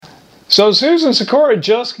So Susan Sikora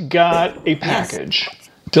just got a package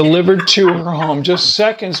delivered to her home just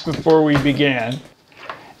seconds before we began.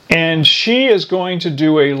 And she is going to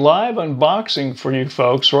do a live unboxing for you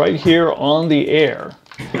folks right here on the air.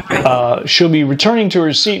 She'll be returning to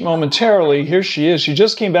her seat momentarily. Here she is. She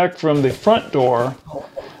just came back from the front door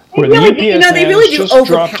where the UPS man just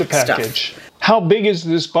dropped a package. Stuff. How big is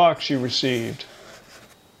this box you received?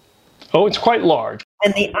 Oh, it's quite large.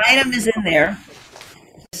 And the item is in there.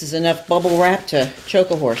 This is enough bubble wrap to choke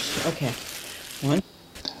a horse. Okay. One.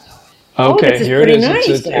 Okay, here it is. Nice,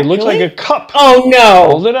 it looks like a cup. Oh,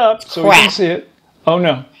 no. Hold it up so we can see it. Oh,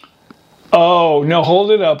 no. Oh, no,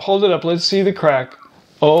 hold it up. Hold it up. Let's see the crack.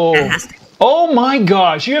 Oh. Oh, my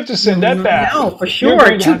gosh. You have to send that back. No, for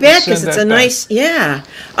sure. Too bad because it's a nice, yeah.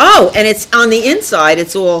 Oh, and it's on the inside.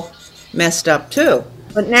 It's all messed up, too.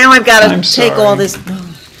 But now I've got to take all this.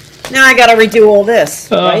 Now I got to redo all this,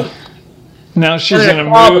 right? Now she's in a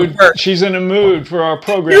mood. She's in a mood for our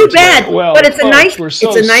program. Too bad, well, but it's a nice. It's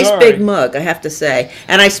a nice big mug, I have to say.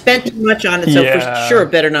 And I spent too much on it, so for sure,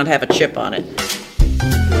 it better not have a chip on it.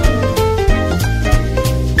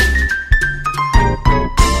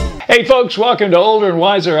 Hey folks, welcome to Older and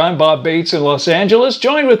Wiser. I'm Bob Bates in Los Angeles,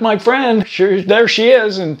 joined with my friend, there she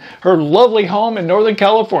is, in her lovely home in Northern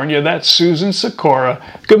California. That's Susan Sikora.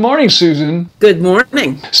 Good morning, Susan. Good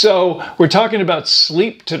morning. So, we're talking about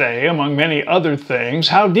sleep today, among many other things.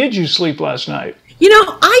 How did you sleep last night? You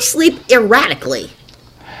know, I sleep erratically.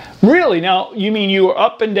 Really? Now, you mean you were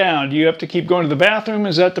up and down? Do you have to keep going to the bathroom?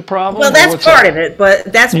 Is that the problem? Well, that's part of it,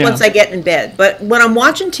 but that's once I get in bed. But when I'm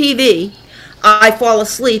watching TV, I fall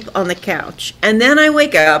asleep on the couch, and then I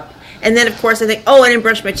wake up, and then of course I think, oh, I didn't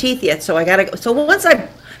brush my teeth yet, so I gotta go. So once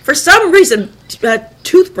for some reason,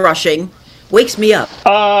 toothbrushing wakes me up.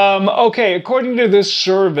 Okay, according to this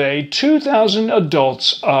survey, 2,000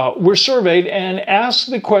 adults were surveyed and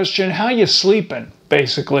asked the question, how you sleeping,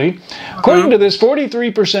 basically. According to this,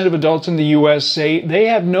 43% of adults in the U.S. say they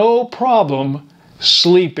have no problem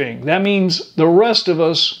sleeping. That means the rest of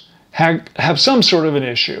us have some sort of an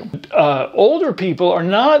issue. Older people are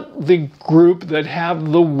not the group that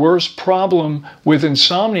have the worst problem with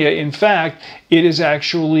insomnia. In fact, it is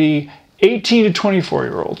actually 18 to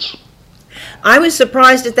 24-year-olds. I was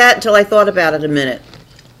surprised at that until I thought about it a minute.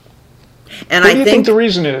 And what do you think the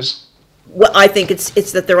reason is? Well, I think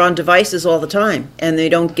it's that they're on devices all the time, and they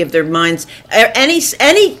don't give their minds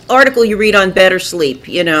any article you read on better sleep,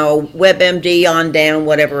 you know, WebMD on down,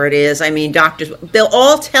 whatever it is. I mean, doctors, they'll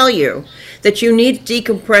all tell you that you need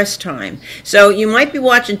decompress time. So you might be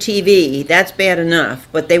watching TV, that's bad enough,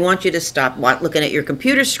 but they want you to stop looking at your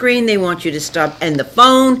computer screen. They want you to stop and the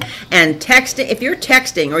phone and texting. If you're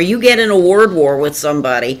texting or you get in a word war with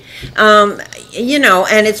somebody, you know,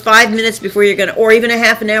 and it's 5 minutes before you're going to, or even a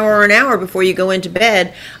half an hour or an hour before you go into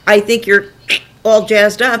bed, I think you're all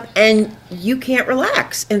jazzed up and you can't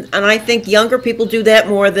relax. And I think younger people do that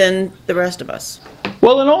more than the rest of us.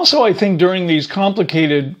 Well, and also I think during these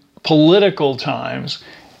complicated political times,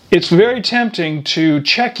 it's very tempting to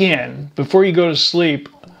check in before you go to sleep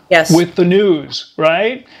with the news,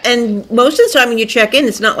 right? And most of the time when you check in,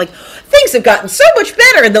 it's not like things have gotten so much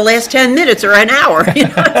better in the last 10 minutes or an hour. You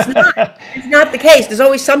know, it's not the case. There's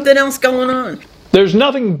always something else going on. There's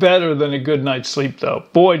nothing better than a good night's sleep, though.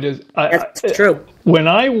 Boy, that's true. When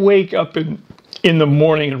I wake up in the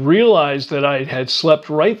morning and realize that I had slept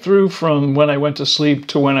right through from when I went to sleep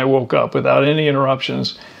to when I woke up without any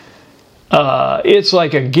interruptions, it's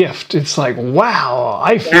like a gift. It's like, wow,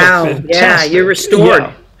 I feel fantastic. Yeah, you're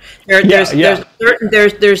restored. There's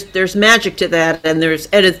magic to that, and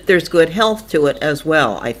there's good health to it as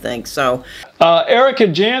well, I think. So, Erica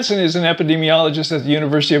Jansen is an epidemiologist at the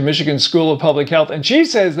University of Michigan School of Public Health, and she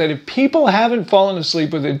says that if people haven't fallen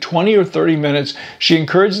asleep within 20 or 30 minutes, she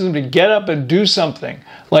encourages them to get up and do something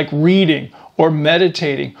like reading or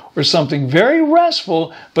meditating or something very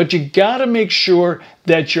restful, but you got to make sure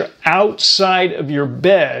that you're outside of your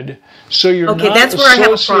bed so you're not associated. Okay, that's where I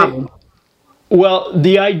have a problem. Well,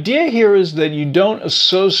 the idea here is that you don't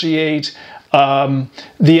associate the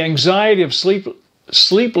anxiety of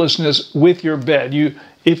sleeplessness with your bed.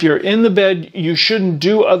 If you're in the bed, you shouldn't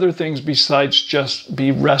do other things besides just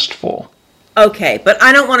be restful. Okay, but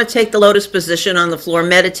I don't want to take the lotus position on the floor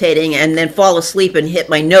meditating and then fall asleep and hit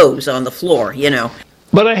my nose on the floor, you know.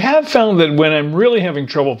 But I have found that when I'm really having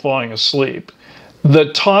trouble falling asleep,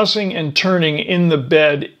 the tossing and turning in the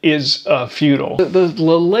bed is futile. The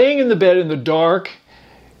laying in the bed in the dark,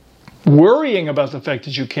 worrying about the fact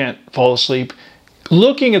that you can't fall asleep,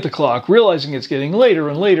 looking at the clock, realizing it's getting later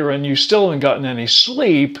and later and you still haven't gotten any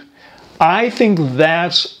sleep, I think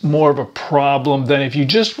that's more of a problem than if you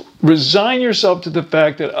just resign yourself to the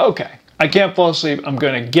fact that, okay, I can't fall asleep. I'm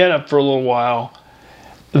going to get up for a little while.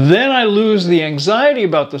 Then I lose the anxiety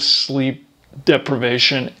about the sleep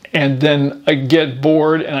deprivation, and then I get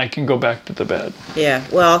bored and I can go back to the bed. Yeah,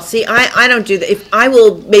 well, see, I don't do that. If I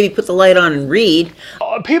will maybe put the light on and read.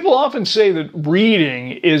 People often say that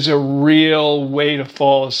reading is a real way to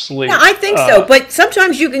fall asleep. Yeah, I think so, but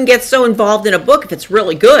sometimes you can get so involved in a book if it's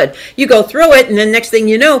really good. You go through it, and then next thing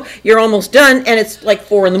you know, you're almost done, and it's like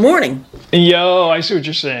 4 a.m. Yo, I see what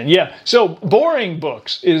you're saying. Yeah, so boring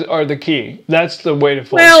books are the key. That's the way to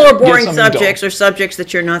fall asleep. Well, or boring subjects, or subjects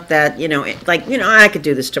that you're not that, I could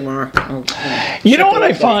do this tomorrow. You know what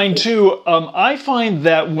I find, too? I find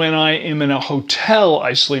that when I am in a hotel,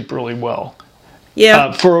 I sleep really well.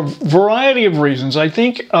 Yeah. For a variety of reasons. I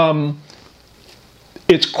think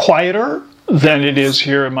it's quieter than it is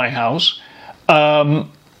here in my house.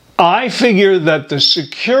 I figure that the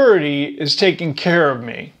security is taking care of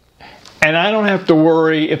me. And I don't have to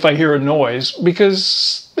worry if I hear a noise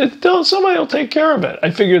because somebody will take care of it.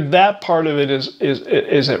 I figure that part of it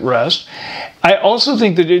is at rest. I also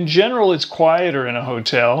think that in general it's quieter in a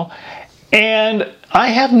hotel. And I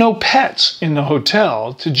have no pets in the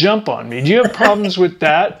hotel to jump on me. Do you have problems with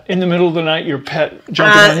that? In the middle of the night, your pet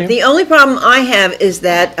jumping on you? The only problem I have is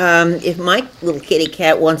that if my little kitty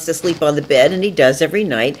cat wants to sleep on the bed, and he does every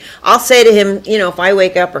night, I'll say to him, if I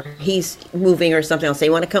wake up or he's moving or something, I'll say,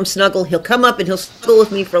 "You want to come snuggle?" He'll come up and he'll snuggle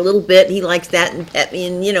with me for a little bit. He likes that and pet me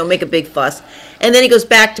and, make a big fuss. And then he goes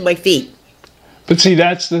back to my feet. But see,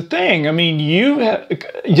 that's the thing. I mean,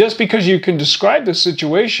 just because you can describe the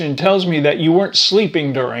situation tells me that you weren't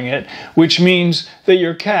sleeping during it, which means that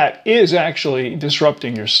your cat is actually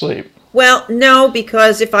disrupting your sleep. Well, no,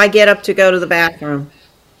 because if I get up to go to the bathroom,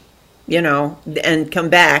 and come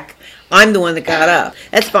back, I'm the one that got up.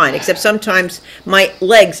 That's fine, except sometimes my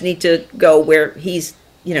legs need to go where he's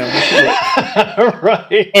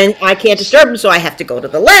right. And I can't disturb him, so I have to go to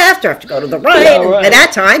the left or I have to go to the right. Yeah, right. And at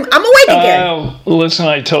that time, I'm awake again. Listen,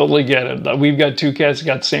 I totally get it. We've got 2 cats that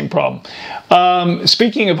got the same problem.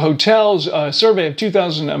 Speaking of hotels, a survey of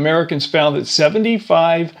 2,000 Americans found that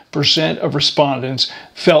 75% of respondents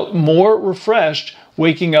felt more refreshed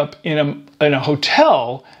waking up in a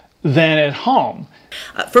hotel than at home.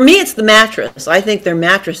 For me, it's the mattress. I think their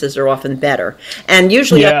mattresses are often better. And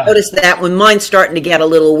usually I notice that when mine's starting to get a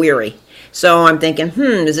little weary. So I'm thinking,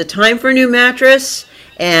 is it time for a new mattress?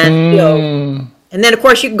 And, and then, of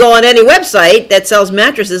course, you can go on any website that sells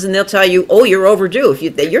mattresses, and they'll tell you, oh, you're overdue.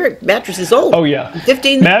 Your mattress is old. Oh, yeah.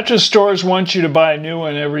 15. Mattress stores want you to buy a new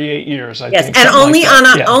one every 8 years, I think. Yes, and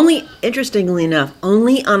only interestingly enough,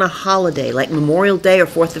 only on a holiday, like Memorial Day or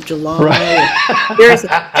 4th of July. Right.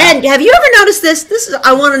 And have you ever noticed this?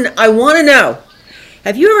 I want to know.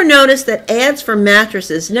 Have you ever noticed that ads for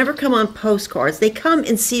mattresses never come on postcards? They come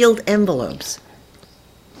in sealed envelopes.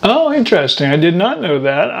 Oh, interesting. I did not know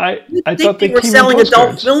that. I thought they were selling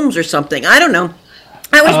adult films or something. I don't know.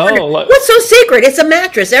 I was wondering, what's so secret? It's a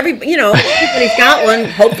mattress. Everybody's got one,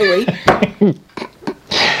 hopefully.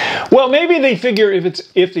 Well, maybe they figure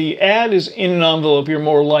if the ad is in an envelope, you're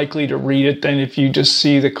more likely to read it than if you just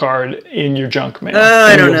see the card in your junk mail.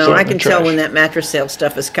 I don't know. I can tell when that mattress sale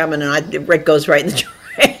stuff is coming, and it goes right in the trash.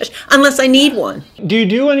 Unless I need one. Do you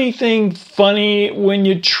do anything funny when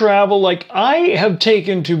you travel? Like, I have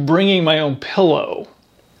taken to bringing my own pillow.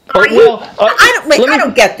 I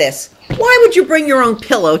don't get this. Why would you bring your own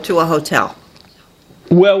pillow to a hotel?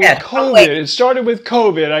 Well, with COVID, it started with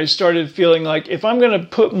COVID. I started feeling like if I'm going to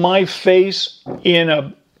put my face in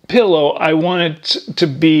a pillow, I want it to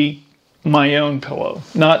be my own pillow,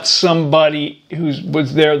 not somebody who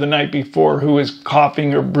was there the night before who was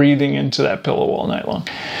coughing or breathing into that pillow all night long.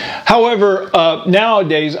 However,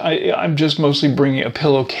 nowadays, I'm just mostly bringing a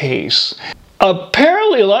pillowcase.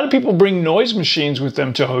 Apparently, a lot of people bring noise machines with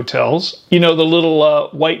them to hotels. The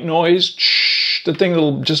little white noise, the thing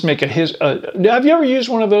that'll just make a hiss. Have you ever used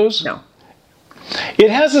one of those? No. It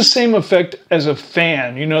has the same effect as a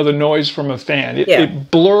fan, the noise from a fan.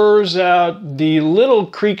 It blurs out the little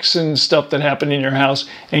creaks and stuff that happen in your house,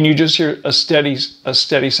 and you just hear a steady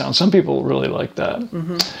sound. Some people really like that.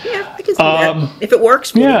 Mm-hmm. Yeah, I can see that. If it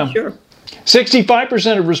works, sure.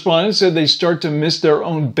 65% of respondents said they start to miss their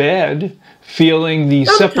own bed, feeling the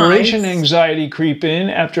separation anxiety creep in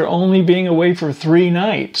after only being away for 3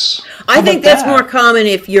 nights. I think that's more common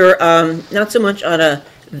if you're not so much on a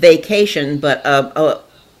vacation, but a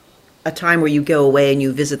time where you go away and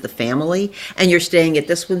you visit the family and you're staying at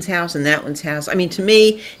this one's house and that one's house. I mean, to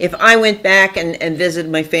me, if I went back and visited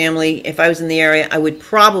my family, if I was in the area, I'd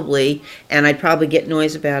probably get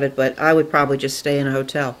noise about it, but I would probably just stay in a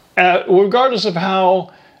hotel. Regardless of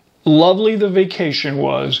how lovely the vacation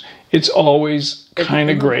was, it's always kind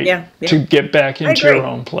of great to get back into your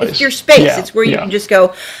own place. It's your space. It's where you can just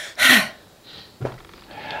go.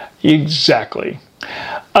 Exactly.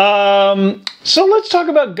 So let's talk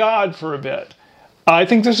about God for a bit. I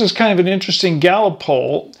think this is kind of an interesting Gallup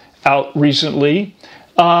poll out recently.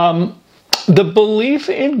 The belief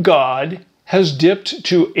in God has dipped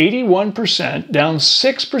to 81%, down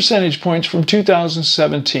 6 percentage points from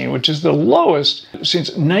 2017, which is the lowest since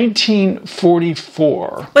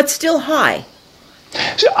 1944. But still high.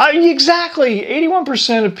 So, exactly.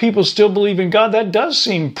 81% of people still believe in God. That does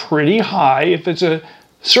seem pretty high if it's a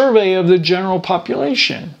survey of the general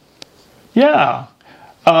population. Yeah.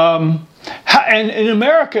 And in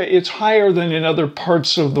America, it's higher than in other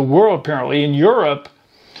parts of the world, apparently. In Europe,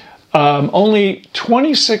 only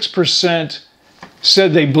 26%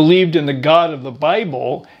 said they believed in the God of the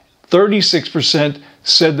Bible. 36%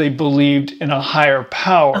 said they believed in a higher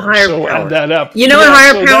power. Power. Add that up. You know what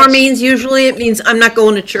higher power means usually? It means I'm not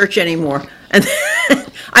going to church anymore. And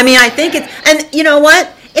I mean, I think it's, and you know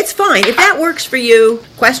what? It's fine. If that works for you,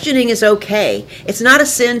 questioning is okay. It's not a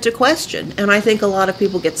sin to question. And I think a lot of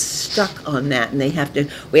people get stuck on that, and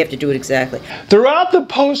we have to do it exactly. Throughout the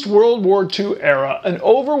post-World War II era, an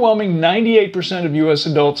overwhelming 98% of U.S.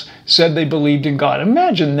 adults said they believed in God.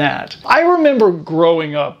 Imagine that. I remember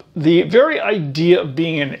growing up, the very idea of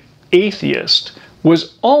being an atheist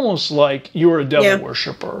was almost like you were a devil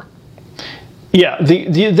worshiper. Yeah,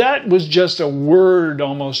 that was just a word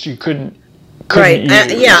almost you couldn't right.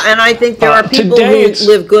 And I think there are people who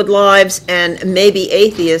live good lives and maybe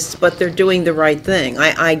atheists, but they're doing the right thing.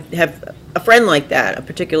 I have a friend like that, a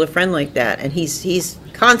particular friend like that, and he's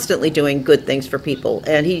constantly doing good things for people.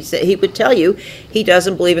 And he would tell you he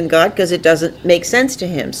doesn't believe in God because it doesn't make sense to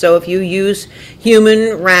him. So if you use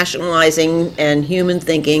human rationalizing and human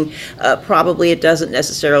thinking, probably it doesn't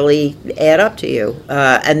necessarily add up to you.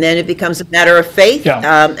 And then it becomes a matter of faith.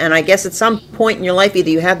 And I guess at some point in your life,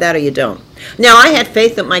 either you have that or you don't. Now, I had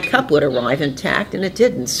faith that my cup would arrive intact, and it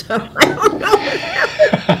didn't. So I don't know what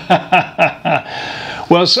happened.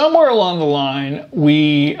 Well, somewhere along the line,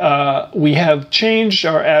 we have changed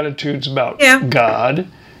our attitudes about God.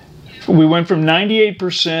 We went from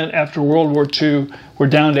 98% after World War II. We're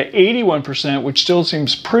down to 81%, which still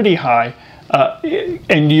seems pretty high.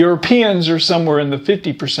 And Europeans are somewhere in the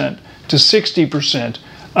 50% to 60%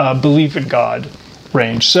 belief in God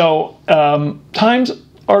range. So times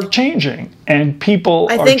are changing, and people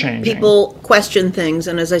are changing. I think people question things,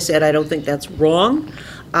 and as I said, I don't think that's wrong.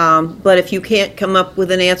 But if you can't come up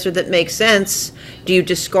with an answer that makes sense, do you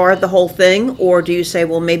discard the whole thing, or do you say,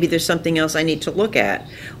 well, maybe there's something else I need to look at,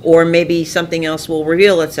 or maybe something else will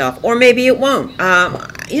reveal itself, or maybe it won't?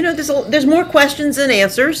 There's more questions than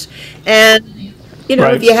answers, and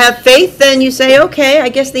if you have faith, then you say, okay, I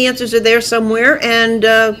guess the answers are there somewhere, and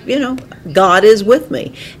God is with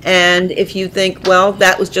me. And if you think, well,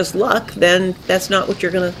 that was just luck, then that's not what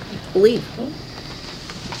you're going to believe.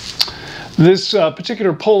 This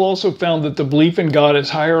particular poll also found that the belief in God is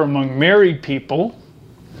higher among married people.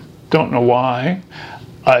 Don't know why.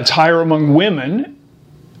 It's higher among women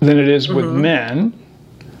than it is with men.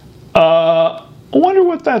 I wonder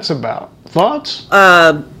what that's about. Thoughts?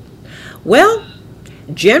 Well,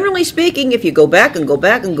 generally speaking, if you go back and go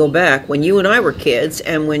back and go back, when you and I were kids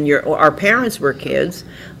and when our parents were kids,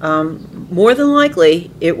 more than likely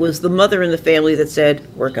it was the mother in the family that said,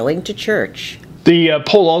 we're going to church. The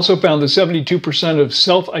poll also found that 72% of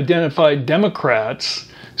self-identified Democrats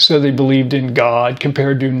said they believed in God,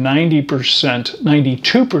 compared to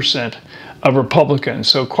 92% of Republicans.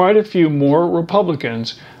 So quite a few more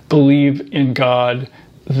Republicans believe in God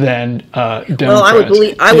than Democrats. Well, I would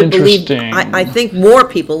believe. I think more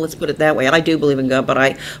people. Let's put it that way. I do believe in God, but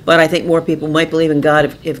I think more people might believe in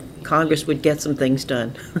God if Congress would get some things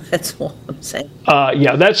done. That's all I'm saying.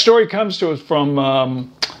 That story comes to us from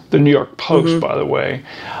the New York Post, by the way.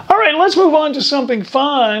 All right, let's move on to something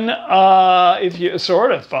fun.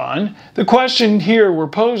 Sort of fun. The question here we're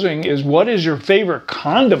posing is, what is your favorite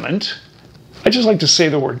condiment? I just like to say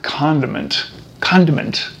the word condiment.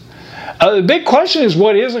 Condiment. The big question is,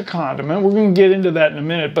 what is a condiment? We're going to get into that in a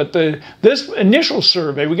minute. But this initial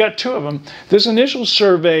survey, we got two of them. This initial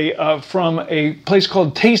survey from a place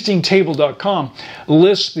called tastingtable.com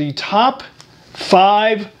lists the top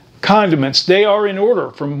 5 condiments. They are in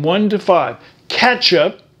order from 1 to 5.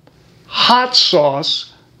 Ketchup, hot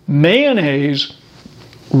sauce, mayonnaise,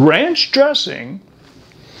 ranch dressing,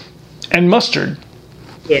 and mustard.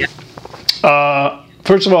 Yeah.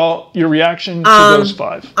 First of all, your reaction to those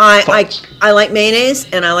 5. I like mayonnaise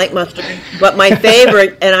and I like mustard. But my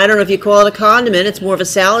favorite, and I don't know if you call it a condiment, it's more of a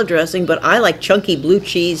salad dressing, but I like chunky blue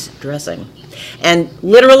cheese dressing. And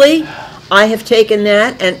literally, I have taken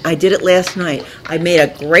that, and I did it last night. I made a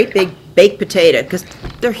great big baked potato, because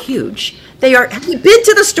they're huge. They are. Have you been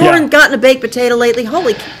to the store and gotten a baked potato lately?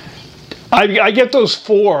 Holy I get those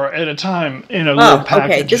 4 at a time in a little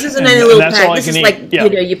package. Okay. This isn't any little package. This is like, yeah.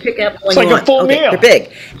 You pick up one it's like you want. A full meal. They're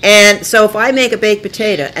big. And so if I make a baked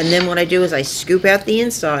potato, and then what I do is I scoop out the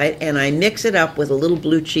inside, and I mix it up with a little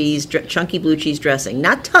blue cheese, chunky blue cheese dressing.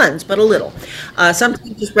 Not tons, but a little.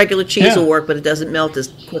 Sometimes just regular cheese will work, but it doesn't melt as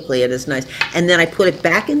quickly and as nice. And then I put it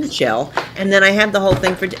back in the shell, and then I have the whole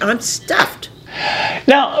thing I'm stuffed.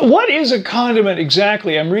 Now, what is a condiment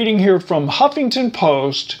exactly? I'm reading here from Huffington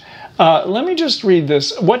Post. Let me just read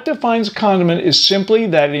this. What defines a condiment is simply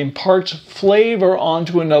that it imparts flavor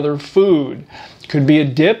onto another food. It could be a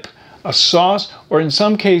dip, a sauce, or in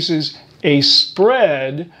some cases, a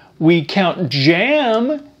spread. We count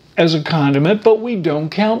jam as a condiment, but we don't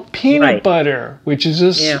count peanut butter, which is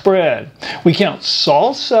a spread. We count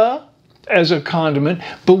salsa as a condiment,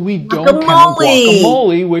 but we don't count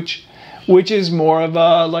guacamole, which is more of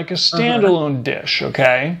like a standalone dish,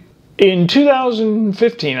 okay? In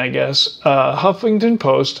 2015, I guess, Huffington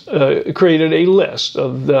Post created a list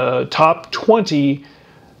of the top 20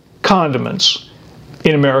 condiments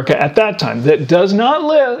in America at that time that does not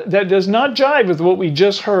jive with what we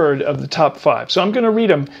just heard of the top 5. So I'm going to read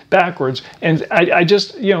them backwards, and I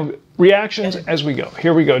just, reactions as we go.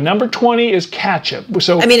 Here we go. Number 20 is ketchup.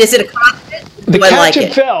 So is it a condiment? The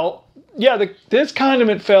ketchup fell. Yeah, this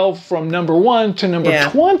condiment fell from number 1 to number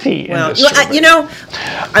 20 in this survey.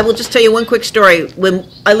 I will just tell you one quick story. When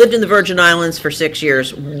I lived in the Virgin Islands for 6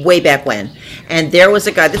 years, way back when, and there was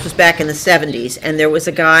a guy, this was back in the 70s, and there was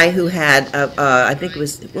a guy who had, I think it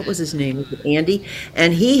was, what was his name? Was it Andy?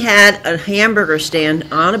 And he had a hamburger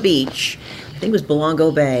stand on a beach, I think it was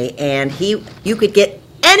Belongo Bay, and you could get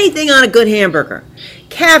anything on a good hamburger.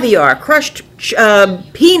 Caviar, crushed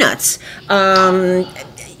peanuts,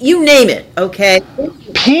 you name it, okay?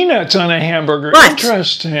 Peanuts on a hamburger. But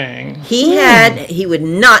interesting. He would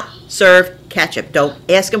not serve ketchup. Don't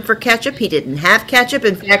ask him for ketchup. He didn't have ketchup.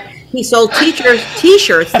 In fact, he sold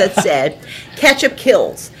T-shirts that said, ketchup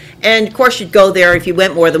kills. And of course, you'd go there if you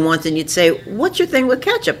went more than once and you'd say, what's your thing with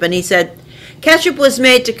ketchup? And he said, ketchup was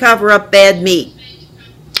made to cover up bad meat.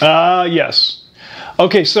 Yes.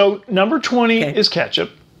 Okay, so number 20 is ketchup.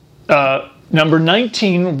 Number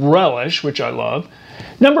 19, relish, which I love.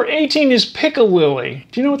 Number 18 is piccalilli.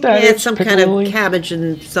 Do you know what that is? It's some kind of cabbage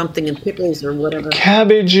and something and pickles or whatever.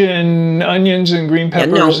 Cabbage and onions and green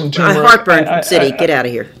peppers and turmeric. Heartburn from City. Get out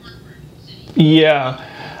of here.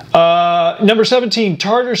 Yeah. Number 17,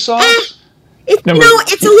 tartar sauce. It's a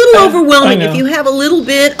little overwhelming. If you have a little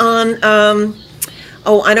bit on,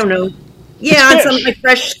 I don't know. Yeah, on some like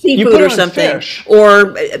fresh seafood or something. Fish.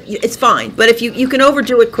 Or it's fine. But if you can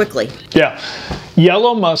overdo it quickly. Yeah.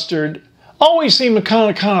 Yellow mustard. Always seemed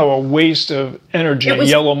kind of a waste of energy.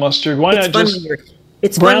 Yellow mustard. Why not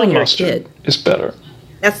just brown mustard? It's better.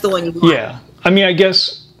 That's the one you want. Yeah, I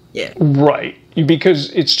guess. Yeah. Right,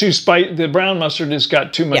 because it's too spicy. The brown mustard has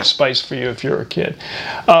got too much spice for you if you're a kid.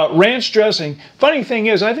 Ranch dressing. Funny thing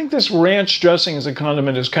is, I think this ranch dressing as a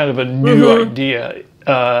condiment is kind of a new idea.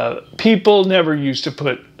 People never used to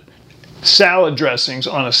put salad dressings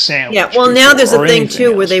on a sandwich. Yeah. Well, now there's a thing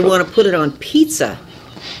too where they want to put it on pizza.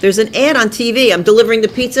 There's an ad on TV. I'm delivering the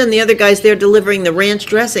pizza, and the other guy's there delivering the ranch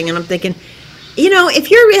dressing. And I'm thinking,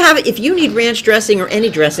 if you need ranch dressing or any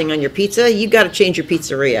dressing on your pizza, you got to change your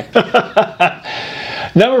pizzeria.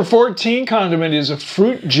 Number 14 condiment is a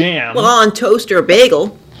fruit jam. Well, on toast or a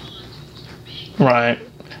bagel. Right.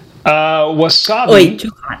 Wasabi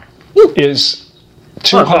too hot. is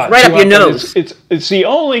too hot. Right up your nose. It's the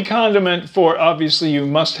only condiment for, obviously, you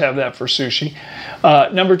must have that for sushi.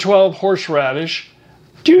 Number 12, horseradish.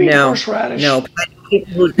 Do you eat horseradish? No.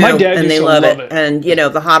 My dad and used they to love it. And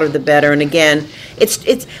the hotter the better. And again,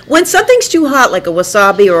 it's when something's too hot, like a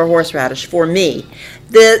wasabi or a horseradish, for me,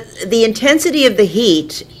 the intensity of the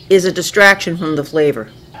heat is a distraction from the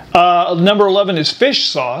flavor. Number 11 is fish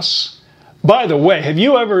sauce. By the way, have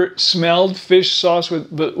you ever smelled fish sauce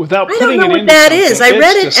without putting it into something? I don't know what that is. I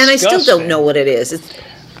read it and I still don't know what it is.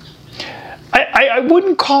 I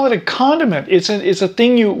wouldn't call it a condiment. It's a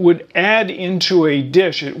thing you would add into a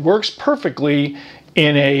dish. It works perfectly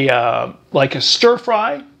in like a stir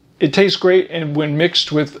fry. It tastes great and when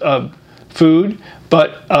mixed with food,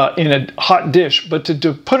 but in a hot dish. But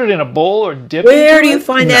to put it in a bowl or dip Where do you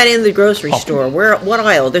find that in the grocery store? What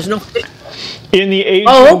aisle? There's no. In the Asian.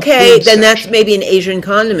 Oh, okay. Food then section. That's maybe an Asian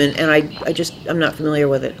condiment, and I'm not familiar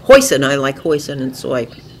with it. Hoisin, I like hoisin and soy.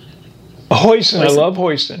 Hoisin, I love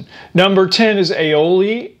hoisin. Number 10 is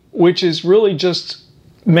aioli, which is really just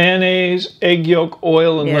mayonnaise, egg yolk,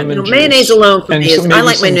 oil, and lemon juice. Mayonnaise alone for And me is, maybe I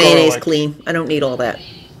like my some mayonnaise garlic. clean. I don't need all that.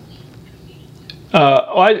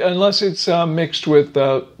 Unless it's mixed with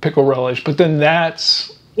pickle relish, but then that's...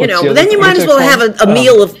 You what's know, the but other then you thing? might What's as it well have called? a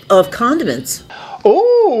meal of condiments.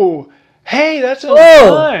 Oh, hey, that sounds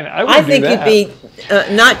Oh, fine. I would I do think that. you'd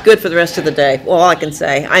be not good for the rest of the day. All I can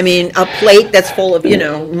say. I mean, a plate that's full of,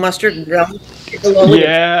 mustard and relish.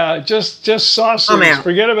 Yeah, just sauces. I'm out.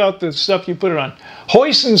 Forget about the stuff you put it on.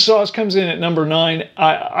 Hoisin sauce comes in at number 9.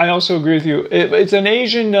 I also agree with you. It's an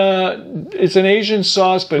Asian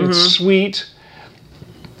sauce, but it's sweet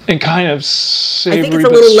and kind of savory. I think it's a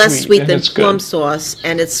but little less sweet and than it's plum good. sauce,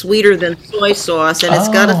 and it's sweeter than soy sauce, and it's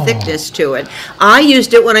got a Oh. thickness to it. I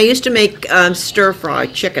used it when I used to make stir-fry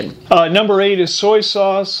chicken. Number 8 is soy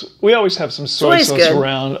sauce. We always have some soy Soy's sauce good.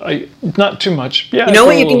 around. Not too much. Yeah, You know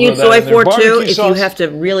what throw you a can little use bit of that soy in there. for too? Barbecue If you sauce. have to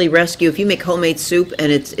really rescue, if you make homemade soup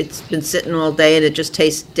and it's been sitting all day and it just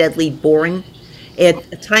tastes deadly boring, add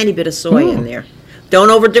a tiny bit of soy in there. Don't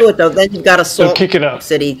overdo it though. Then you've got a salt kick it up.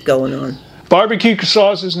 city going on. Barbecue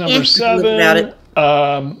sauce is number Yeah, 7. without it.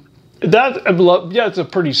 It's a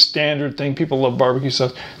pretty standard thing. People love barbecue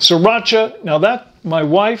sauce. Sriracha. Now that my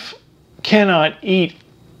wife cannot eat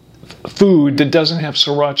food that doesn't have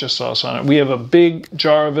sriracha sauce on it. We have a big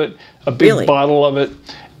jar of it, a big Really? bottle of it,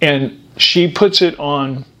 and she puts it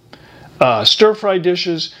on stir-fry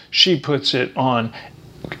dishes. She puts it on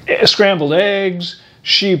scrambled eggs.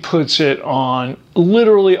 She puts it on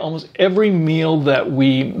literally almost every meal that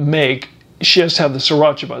we make. She has to have the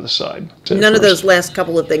sriracha by the side. None of those last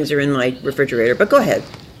couple of things are in my refrigerator, but go ahead.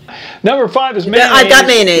 Number 5 is mayonnaise. I've got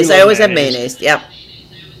mayonnaise. We I love always have mayonnaise. Yep.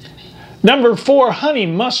 Number 4, honey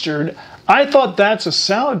mustard. I thought that's a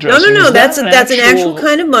salad No, dressing. no, Is that's that an actual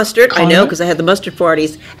kind of mustard. I know condiment? because I had the mustard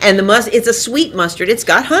parties, and it's a sweet mustard. It's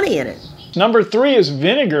got honey in it. Number 3 is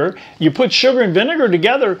vinegar. You put sugar and vinegar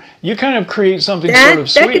together, you kind of create something sort of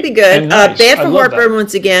sweet. That could be good. and nice. Bad I for love heartburn that.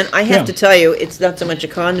 once again. I have Yeah. to tell you, it's not so much a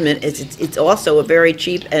condiment. It's also a very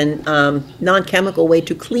cheap and non-chemical way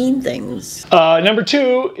to clean things. Number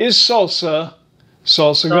 2 is salsa.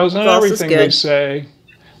 Salsa goes on Salsa's everything, they good. say.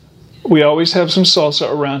 We always have some salsa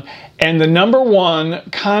around. And the number 1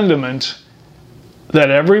 condiment that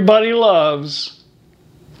everybody loves,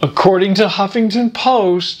 according to Huffington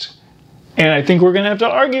Post, and I think we're going to have to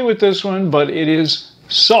argue with this one, but it is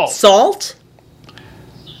salt. Salt?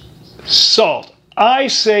 Salt. I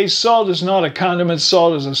say salt is not a condiment,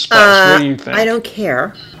 salt is a spice. What do you think? I don't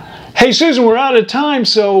care. Hey, Susan, we're out of time,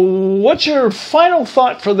 so what's your final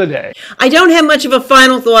thought for the day? I don't have much of a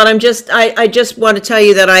final thought. I just want to tell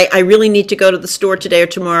you that I really need to go to the store today or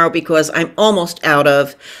tomorrow because I'm almost out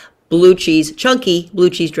of chunky blue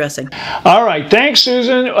cheese dressing. All right. Thanks,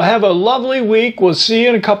 Susan. Have a lovely week. We'll see you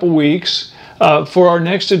in a couple weeks for our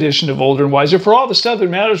next edition of Older and Wiser. For all the stuff that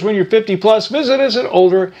matters when you're 50 plus, visit us at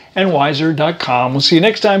olderandwiser.com. We'll see you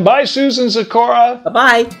next time. Bye, Susan Sakura.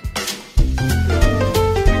 Bye-bye.